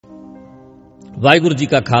ਵਾਹਿਗੁਰੂ ਜੀ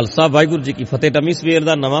ਕਾ ਖਾਲਸਾ, ਵਾਹਿਗੁਰੂ ਜੀ ਕੀ ਫਤਿਹ। ਟਮੀ ਸਵੇਰ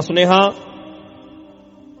ਦਾ ਨਵਾਂ ਸੁਨੇਹਾ।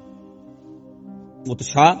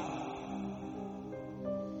 ਉਤਸ਼ਾਹ,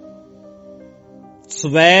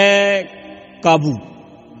 ਸਵੈ ਕਾਬੂ,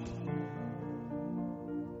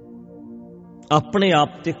 ਆਪਣੇ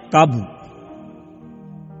ਆਪ ਤੇ ਕਾਬੂ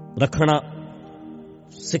ਰੱਖਣਾ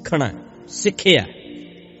ਸਿੱਖਣਾ, ਸਿੱਖਿਆ,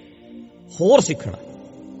 ਹੋਰ ਸਿੱਖਣਾ।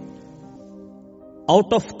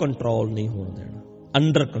 ਆਊਟ ਆਫ ਕੰਟਰੋਲ ਨਹੀਂ ਹੋਣ ਦੇਣਾ,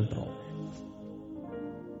 ਅੰਡਰ ਕੰਟਰੋਲ।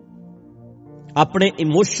 ਆਪਣੇ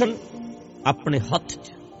ਇਮੋਸ਼ਨ ਆਪਣੇ ਹੱਥ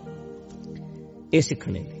 'ਚ, ਇਹ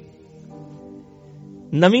ਸਿੱਖਣੇ ਨੇ।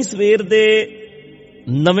 ਨਵੀਂ ਸਵੇਰ ਦੇ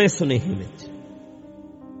ਨਵੇਂ ਸੁਨੇਹੇ ਵਿੱਚ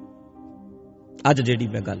ਅੱਜ ਜਿਹੜੀ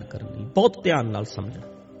ਮੈਂ ਗੱਲ ਕਰਨੀ, ਬਹੁਤ ਧਿਆਨ ਨਾਲ ਸਮਝਣਾ।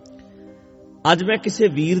 ਅੱਜ ਮੈਂ ਕਿਸੇ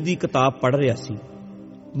ਵੀਰ ਦੀ ਕਿਤਾਬ ਪੜ੍ਹ ਰਿਹਾ ਸੀ,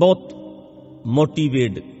 ਬਹੁਤ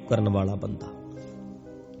ਮੋਟੀਵੇਟ ਕਰਨ ਵਾਲਾ ਬੰਦਾ।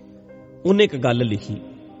 ਉਹਨੇ ਇੱਕ ਗੱਲ ਲਿਖੀ,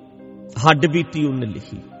 ਹੱਡ ਬੀਤੀ ਉਹਨੇ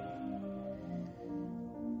ਲਿਖੀ,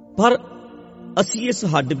 ਪਰ ਅਸੀਂ ਇਸ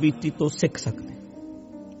ਹੱਡ ਬੀਤੀ ਤੋਂ ਸਿੱਖ ਸਕਦੇ,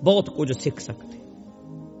 ਬਹੁਤ ਕੁਝ ਸਿੱਖ ਸਕਦੇ।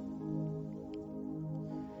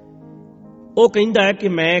 ਉਹ ਕਹਿੰਦਾ ਹੈ ਕਿ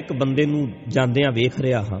ਮੈਂ ਇੱਕ ਬੰਦੇ ਨੂੰ ਜਾਂਦਿਆਂ ਵੇਖ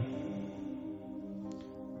ਰਿਹਾ ਹਾਂ,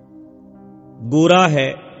 ਗੋਰਾ ਹੈ,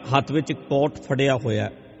 ਹੱਥ ਵਿੱਚ ਇੱਕ ਪੋਟ ਫੜਿਆ ਹੋਇਆ,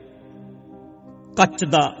 ਕੱਚ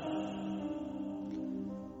ਦਾ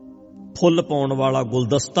ਫੁੱਲ ਪਾਉਣ ਵਾਲਾ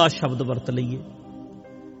ਗੁਲਦਸਤਾ ਸ਼ਬਦ ਵਰਤ ਲਈਏ,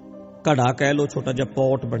 ਘੜਾ ਕਹਿ ਲਓ, ਛੋਟਾ ਜਿਹਾ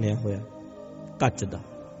ਪੋਟ ਬਣਿਆ ਹੋਇਆ ਕੱਚ ਦਾ।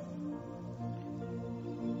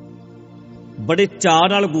 ਬੜੇ ਚਾਅ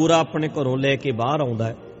ਨਾਲ ਗੋਰਾ ਆਪਣੇ ਘਰੋਂ ਲੈ ਕੇ ਬਾਹਰ ਆਉਂਦਾ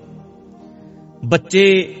ਹੈ। ਬੱਚੇ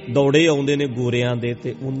ਦੌੜੇ ਆਉਂਦੇ ਨੇ ਗੋਰਿਆਂ ਦੇ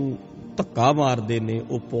ਤੇ ਉਹਨੂੰ ਧੱਕਾ ਮਾਰਦੇ ਨੇ,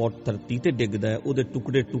 ਉਹ ਪੋਟ ਧਰਤੀ ਤੇ ਡਿੱਗਦਾ ਹੈ, ਉਹਦੇ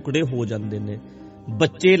ਟੁਕੜੇ ਟੁਕੜੇ ਹੋ ਜਾਂਦੇ ਨੇ।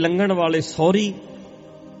 ਬੱਚੇ ਲੰਘਣ ਵਾਲੇ ਸੌਰੀ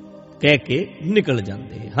ਕਹਿ ਕੇ ਨਿਕਲ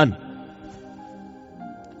ਜਾਂਦੇ ਹਨ।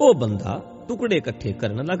 ਉਹ ਬੰਦਾ ਟੁਕੜੇ ਇਕੱਠੇ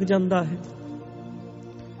ਕਰਨ ਲੱਗ ਜਾਂਦਾ ਹੈ।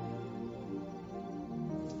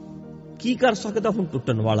 ਕੀ ਕਰ ਸਕਦਾ ਹੁਣ?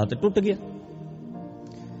 ਟੁੱਟਣ ਵਾਲਾ ਤੇ ਟੁੱਟ ਗਿਆ।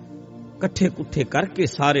 ਇਕੱਠੇ ਕੁੱਠੇ ਕਰਕੇ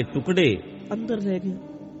ਸਾਰੇ ਟੁਕੜੇ ਅੰਦਰ ਰਹਿ ਗਏ।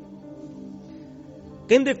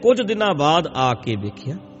 ਕਹਿੰਦੇ ਕੁਝ ਦਿਨਾਂ ਬਾਅਦ ਆ ਕੇ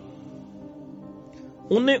ਵੇਖਿਆ,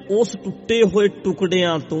 ਉਹਨੇ ਉਸ ਟੁੱਟੇ ਹੋਏ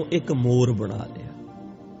ਟੁਕੜਿਆਂ ਤੋਂ ਇੱਕ ਮੋਰ ਬਣਾ ਲਿਆ।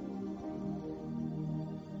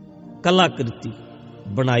 ਕਲਾਕ੍ਰਿਤੀ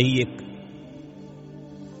ਬਣਾਈ, ਇੱਕ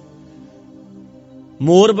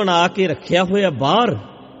ਮੋਰ ਬਣਾ ਕੇ ਰੱਖਿਆ ਹੋਇਆ ਬਾਹਰ,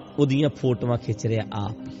 ਉਹਦੀਆਂ ਫੋਟੋਆਂ ਖਿੱਚ ਰਿਹਾ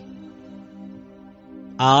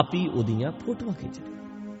ਆਪ ਹੀ ਉਹਦੀਆਂ ਫੋਟੋਆਂ ਖਿੱਚ ਰਿਹਾ।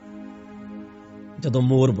 ਜਦੋਂ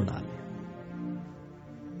ਮੋਰ ਬਣਾ ਲਿਆ,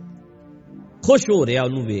 ਖੁਸ਼ ਹੋ ਰਿਹਾ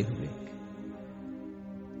ਉਹਨੂੰ ਵੇਖ ਵੇਖ ਕੇ।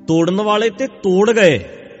 ਤੋੜਨ ਵਾਲੇ ਤੇ ਤੋੜ ਗਏ,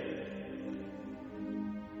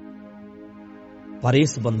 ਪਰ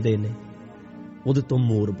ਇਸ ਬੰਦੇ ਨੇ ਉਹਦੇ ਤੋਂ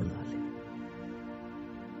ਮੋਰ ਬਣਾ ਲਿਆ।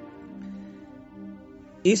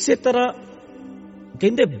 ਇਸੇ ਤਰ੍ਹਾਂ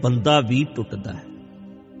ਕਹਿੰਦੇ ਬੰਦਾ ਵੀ ਟੁੱਟਦਾ ਹੈ,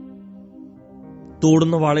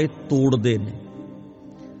 ਤੋੜਨ ਵਾਲੇ ਤੋੜਦੇ ਨੇ,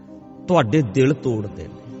 ਤੁਹਾਡੇ ਦਿਲ ਤੋੜਦੇ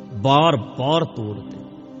ਨੇ, ਬਾਰ-ਬਾਰ ਤੋੜਦੇ,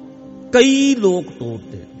 ਕਈ ਲੋਕ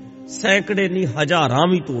ਤੋੜਦੇ ਨੇ, ਸੈਂਕੜੇ ਨਹੀਂ ਹਜ਼ਾਰਾਂ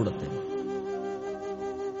ਵੀ ਤੋੜਦੇ।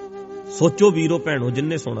 ਸੋਚੋ ਵੀਰੋ ਭੈਣੋ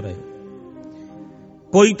ਜਿੰਨੇ ਸੁਣ ਰਹੇ,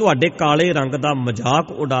 ਕੋਈ ਤੁਹਾਡੇ ਕਾਲੇ ਰੰਗ ਦਾ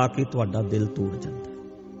ਮਜ਼ਾਕ ਉਡਾ ਕੇ ਤੁਹਾਡਾ ਦਿਲ ਤੋੜ ਜਾਂਦਾ,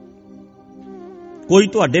 ਕੋਈ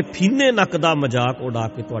ਤੁਹਾਡੇ ਫੀਨੇ ਨੱਕ ਦਾ ਮਜ਼ਾਕ ਉਡਾ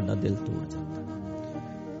ਕੇ ਤੁਹਾਡਾ ਦਿਲ ਤੋੜ ਜਾਂਦਾ,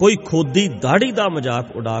 ਕੋਈ ਖੋਦੀ ਦਾੜੀ ਦਾ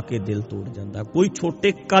ਮਜ਼ਾਕ ਉਡਾ ਕੇ ਦਿਲ ਤੋੜ ਜਾਂਦਾ, ਕੋਈ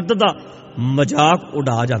ਛੋਟੇ ਕੱਦ ਦਾ ਮਜ਼ਾਕ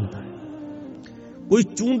ਉਡਾ ਜਾਂਦਾ, ਕੋਈ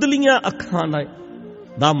ਚੂੰਦਲੀਆਂ ਅੱਖਾਂ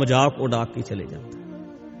ਦਾ ਮਜ਼ਾਕ ਉਡਾ ਕੇ ਚਲੇ ਜਾਂਦਾ,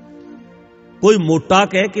 ਕੋਈ ਮੋਟਾ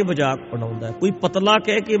ਕਹਿ ਕੇ ਮਜ਼ਾਕ ਉਡਾਉਂਦਾ, ਕੋਈ ਪਤਲਾ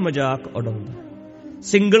ਕਹਿ ਕੇ ਮਜ਼ਾਕ ਉਡਾਉਂਦਾ,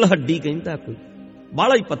 ਸਿੰਗਲ ਹੱਡੀ ਕਹਿੰਦਾ, ਕੋਈ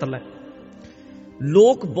ਬਾਹਲਾ ਹੀ ਪਤਲਾ।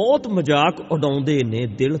 ਲੋਕ ਬਹੁਤ ਮਜ਼ਾਕ ਉਡਾਉਂਦੇ ਨੇ,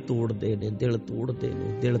 ਦਿਲ ਤੋੜਦੇ ਨੇ, ਦਿਲ ਤੋੜਦੇ ਨੇ,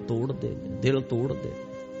 ਦਿਲ ਤੋੜਦੇ ਨੇ, ਦਿਲ ਤੋੜਦੇ ਨੇ।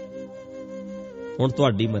 ਹੁਣ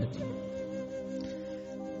ਤੁਹਾਡੀ ਮਰਜ਼ੀ।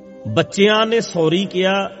 ਬੱਚਿਆਂ ਨੇ ਸੌਰੀ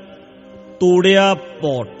ਕਿਹਾ, ਤੋੜਿਆ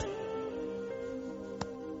ਪੋਟ,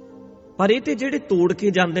 ਪਰ ਇਹ ਤੇ ਜਿਹੜੇ ਤੋੜ ਕੇ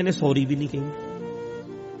ਜਾਂਦੇ ਨੇ ਸੌਰੀ ਵੀ ਨਹੀਂ ਕਹਿੰਦੇ।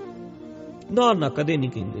 ਨਾ ਕਦੇ ਨਹੀਂ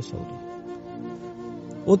ਕਹਿੰਦੇ ਸੌਰੀ।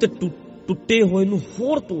 ਉਹ ਤੇ ਟੁੱਟੇ ਹੋਏ ਨੂੰ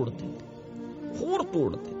ਹੋਰ ਤੋੜ ਦਿੰਦੇ, ਹੋਰ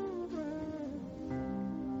ਤੋੜ ਦਿੰਦੇ।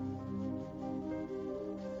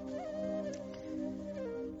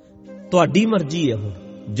 ਤੁਹਾਡੀ ਮਰਜ਼ੀ ਹੈ ਹੁਣ।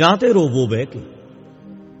 ਜਾਂ ਤੇ ਰੋਵੋ ਬਹਿ ਕੇ,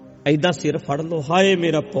 ਏਦਾਂ ਸਿਰ ਫੜ ਲਓ, ਹਾਏ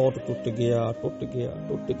ਮੇਰਾ ਪੋਟ ਟੁੱਟ ਗਿਆ, ਟੁੱਟ ਗਿਆ,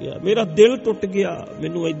 ਟੁੱਟ ਗਿਆ, ਮੇਰਾ ਦਿਲ ਟੁੱਟ ਗਿਆ,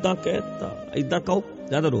 ਮੈਨੂੰ ਏਦਾਂ ਕਹਿ ਦਿੱਤਾ, ਏਦਾਂ ਕਹੋ,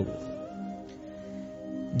 ਜਾਂ ਤਾਂ ਰੋਵੋ।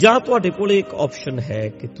 ਜਾਂ ਤੁਹਾਡੇ ਕੋਲ ਇੱਕ ਆਪਸ਼ਨ ਹੈ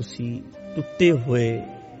ਕਿ ਤੁਸੀਂ ਟੁੱਟੇ ਹੋਏ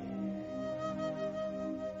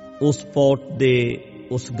ਉਸ ਪੋਟ ਦੇ,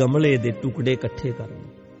 ਉਸ ਗਮਲੇ ਦੇ ਟੁਕੜੇ ਇਕੱਠੇ ਕਰ ਲਓ,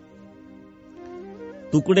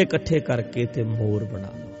 ਟੁਕੜੇ ਇਕੱਠੇ ਕਰਕੇ ਤੇ ਮੋਰ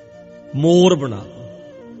ਬਣਾ ਲਓ, ਮੋਰ ਬਣਾ ਲਓ।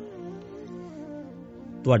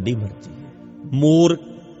 ਤੁਹਾਡੀ ਮਰਜ਼ੀ ਹੈ, ਮੋਰ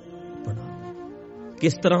ਬਣਾ ਲਓ।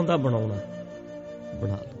 ਕਿਸ ਤਰ੍ਹਾਂ ਦਾ ਬਣਾਉਣਾ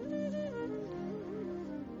ਬਣਾ ਲਓ।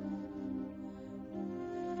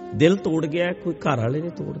 ਦਿਲ ਤੋੜ ਗਿਆ, ਕੋਈ ਘਰ ਵਾਲੇ ਨੇ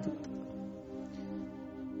ਤੋੜ ਦਿੱਤਾ,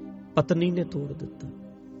 ਪਤਨੀ ਨੇ ਤੋੜ ਦਿੱਤਾ,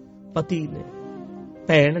 ਪਤੀ ਨੇ,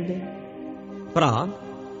 ਭੈਣ ਨੇ, ਭਰਾ,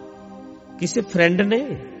 ਕਿਸੇ ਫਰੈਂਡ ਨੇ,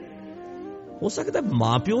 ਹੋ ਸਕਦਾ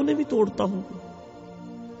ਮਾਂ ਪਿਓ ਨੇ ਵੀ ਤੋੜਤਾ ਹੋਵੇ।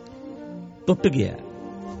 ਟੁੱਟ ਗਿਆ,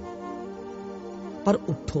 ਪਰ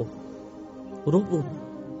ਉੱਠੋ, ਰੋਵੋ,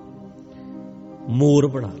 ਮੋਰ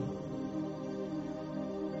ਬਣਾ ਲਓ।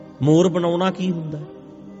 ਮੋਰ ਬਣਾਉਣਾ ਕੀ ਹੁੰਦਾ?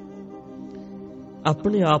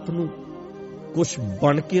 ਆਪਣੇ ਆਪ ਨੂੰ ਕੁਛ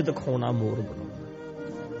ਬਣ ਕੇ ਦਿਖਾਉਣਾ ਮੋਰ ਬਣਾਉਣਾ।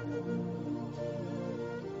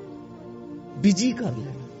 ਬਿਜੀ ਕਰ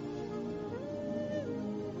ਲੈਣਾ,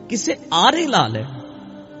 ਕਿਸੇ ਆਰੇ ਲਾ ਲੈਣਾ,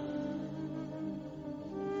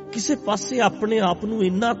 ਕਿਸੇ ਪਾਸੇ ਆਪਣੇ ਆਪ ਨੂੰ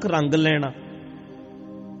ਇੰਨਾ ਕੁ ਰੰਗ ਲੈਣਾ,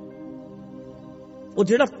 ਉਹ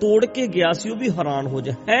ਜਿਹੜਾ ਤੋੜ ਕੇ ਗਿਆ ਸੀ ਉਹ ਵੀ ਹੈਰਾਨ ਹੋ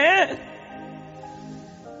ਜਾ, ਹੈ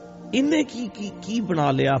ਇਹਨੇ ਕੀ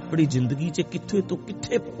ਬਣਾ ਲਿਆ ਆਪਣੀ ਜ਼ਿੰਦਗੀ 'ਚ, ਕਿੱਥੇ ਤੋਂ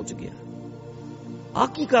ਕਿੱਥੇ ਪਹੁੰਚ ਗਿਆ, ਆ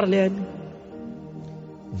ਕੀ ਕਰ ਲਿਆ ਇਹਨੇ,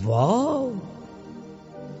 ਵਾਹ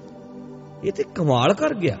ਇਹ ਤੇ ਕਮਾਲ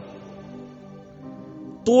ਕਰ ਗਿਆ।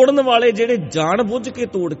 ਤੋੜਨ ਵਾਲੇ ਜਿਹੜੇ ਜਾਣ ਬੁੱਝ ਕੇ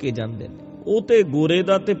ਤੋੜ ਕੇ ਜਾਂਦੇ ਨੇ, ਉਹ ਤੇ ਗੋਰੇ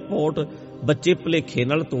ਦਾ ਤੇ ਪੋਟ ਬੱਚੇ ਭੁਲੇਖੇ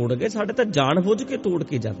ਨਾਲ ਤੋੜ ਗਏ, ਸਾਡੇ ਤਾਂ ਜਾਣ ਬੁੱਝ ਕੇ ਤੋੜ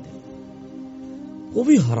ਕੇ ਜਾਂਦੇ, ਉਹ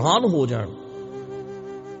ਵੀ ਹੈਰਾਨ ਹੋ ਜਾਣ,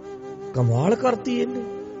 ਕਮਾਲ ਕਰਤੀ ਇਹਨੇ,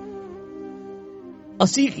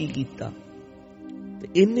 ਅਸੀਂ ਕੀ ਕੀਤਾ ਤੇ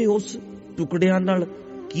ਇਹਨੇ ਉਸ ਟੁਕੜਿਆਂ ਨਾਲ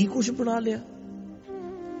ਕੀ ਕੁਛ ਬਣਾ ਲਿਆ।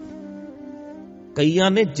 ਕਈਆਂ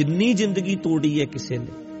ਨੇ ਜਿੰਨੀ ਜ਼ਿੰਦਗੀ ਤੋੜੀ ਹੈ ਕਿਸੇ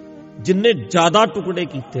ਨੇ, ਜਿੰਨੇ ਜ਼ਿਆਦਾ ਟੁਕੜੇ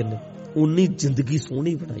ਕੀਤੇ ਨੇ, ਉਨੀ ਜ਼ਿੰਦਗੀ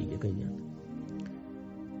ਸੋਹਣੀ ਬਣਾਈ ਹੈ ਕਈਆਂ ਨੇ,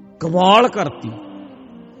 ਕਮਾਲ ਕਰਤੀ,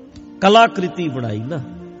 ਕਲਾਕ੍ਰਿਤੀ ਬਣਾਈ ਨਾ।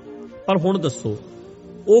 ਪਰ ਹੁਣ ਦੱਸੋ,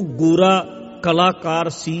 ਉਹ ਗੋਰਾ ਕਲਾਕਾਰ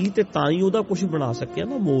ਸੀ ਤੇ ਤਾਂ ਹੀ ਉਹਦਾ ਕੁਝ ਬਣਾ ਸਕਿਆ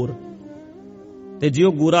ਨਾ ਮੋਰ, ਤੇ ਜੇ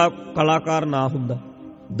ਉਹ ਗੋਰਾ ਕਲਾਕਾਰ ਨਾ ਹੁੰਦਾ,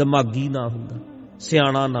 ਦਿਮਾਗੀ ਨਾ ਹੁੰਦਾ,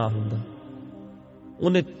 ਸਿਆਣਾ ਨਾ ਹੁੰਦਾ,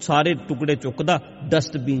 ਉਹਨੇ ਸਾਰੇ ਟੁਕੜੇ ਚੁੱਕਦਾ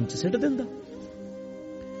ਡਸਟਬਿਨ 'ਚ ਸਿੱਟ ਦਿੰਦਾ।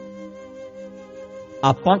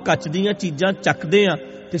 ਆਪਾਂ ਕੱਚ ਦੀਆਂ ਚੀਜ਼ਾਂ ਚੱਕਦੇ ਆ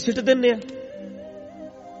ਤੇ ਸਿੱਟ ਦਿੰਦੇ ਆ।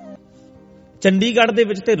 ਚੰਡੀਗੜ੍ਹ ਦੇ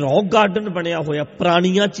ਵਿੱਚ ਤੇ ਰੌਕ ਗਾਰਡਨ ਬਣਿਆ ਹੋਇਆ,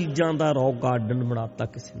 ਪੁਰਾਣੀਆਂ ਚੀਜ਼ਾਂ ਦਾ ਰੌਕ ਗਾਰਡਨ ਬਣਾਤਾ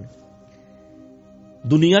ਕਿਸੇ ਨੇ।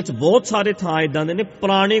 ਦੁਨੀਆ 'ਚ ਬਹੁਤ ਸਾਰੇ ਥਾਂ ਏਦਾਂ ਦੇ ਨੇ,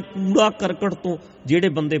 ਪੁਰਾਣੇ ਕੂੜਾ ਕਰਕਟ ਤੋਂ ਜਿਹੜੇ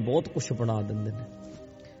ਬੰਦੇ ਬਹੁਤ ਕੁਝ ਬਣਾ ਦਿੰਦੇ ਨੇ।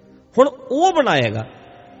 ਹੁਣ ਉਹ ਬਣਾਏਗਾ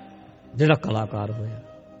ਜਿਹੜਾ ਕਲਾਕਾਰ ਹੋਇਆ,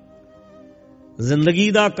 ਜ਼ਿੰਦਗੀ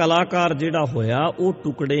ਦਾ ਕਲਾਕਾਰ ਜਿਹੜਾ ਹੋਇਆ, ਉਹ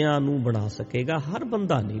ਟੁਕੜਿਆਂ ਨੂੰ ਬਣਾ ਸਕੇਗਾ, ਹਰ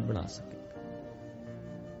ਬੰਦਾ ਨਹੀਂ ਬਣਾ ਸਕੇਗਾ।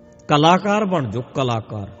 ਕਲਾਕਾਰ ਬਣ ਜਾਓ,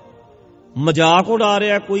 ਕਲਾਕਾਰ। ਮਜ਼ਾਕ ਉਡਾ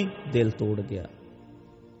ਰਿਹਾ ਕੋਈ, ਦਿਲ ਤੋੜ ਗਿਆ,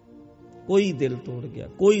 ਕੋਈ ਦਿਲ ਤੋੜ ਗਿਆ,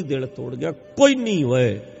 ਕੋਈ ਦਿਲ ਤੋੜ ਗਿਆ, ਕੋਈ ਨਹੀਂ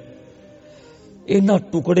ਹੋਏ, ਇਹਨਾਂ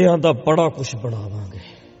ਟੁਕੜਿਆਂ ਦਾ ਬੜਾ ਕੁਝ ਬਣਾਵਾਂਗੇ,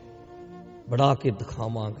 ਬਣਾ ਕੇ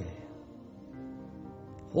ਦਿਖਾਵਾਂਗੇ।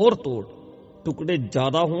 ਹੋਰ ਤੋੜ, ਟੁਕੜੇ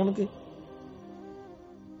ਜ਼ਿਆਦਾ ਹੋਣਗੇ,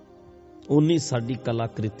 ਉਨੀ ਸਾਡੀ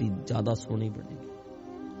ਕਲਾਕ੍ਰਿਤੀ ਜ਼ਿਆਦਾ ਸੋਹਣੀ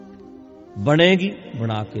ਬਣੇਗੀ,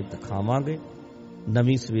 ਬਣਾ ਕੇ ਦਿਖਾਵਾਂਗੇ।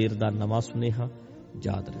 ਨਵੀਂ ਸਵੇਰ ਦਾ ਨਵਾਂ ਸੁਨੇਹਾ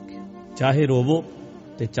ਯਾਦ ਰੱਖਿਓ, ਚਾਹੇ ਰੋਵੋ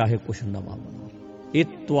ਤੇ ਚਾਹੇ ਕੁਛ ਨਵਾਂ ਬਣਾ ਲਓ, ਇਹ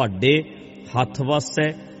ਤੁਹਾਡੇ ਹੱਥ ਵੱਸ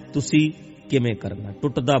ਹੈ, ਤੁਸੀਂ ਕਿਵੇਂ ਕਰਨਾ।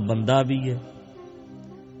 ਟੁੱਟਦਾ ਬੰਦਾ ਵੀ ਹੈ,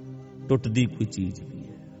 ਟੁੱਟਦੀ ਕੋਈ ਚੀਜ਼ ਵੀ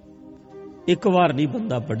ਹੈ, ਇੱਕ ਵਾਰ ਨਹੀਂ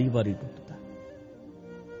ਬੰਦਾ ਬੜੀ ਵਾਰੀ ਟੁੱਟਦਾ।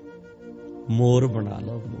 ਮੋਰ ਬਣਾ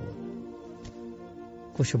ਲਓ, ਮੋਰ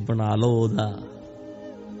ਕੁਛ ਬਣਾ ਲਓ ਉਹਦਾ,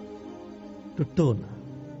 ਟੁੱਟੋ ਨਾ,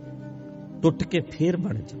 ਟੁੱਟ ਕੇ ਫੇਰ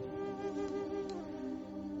ਬਣ ਜਾਓ।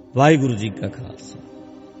 ਵਾਹਿਗੁਰੂ ਜੀ ਕਾ ਖਾਲਸਾ,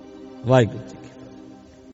 ਵਾਹਿਗੁਰੂ ਜੀ ਕੀ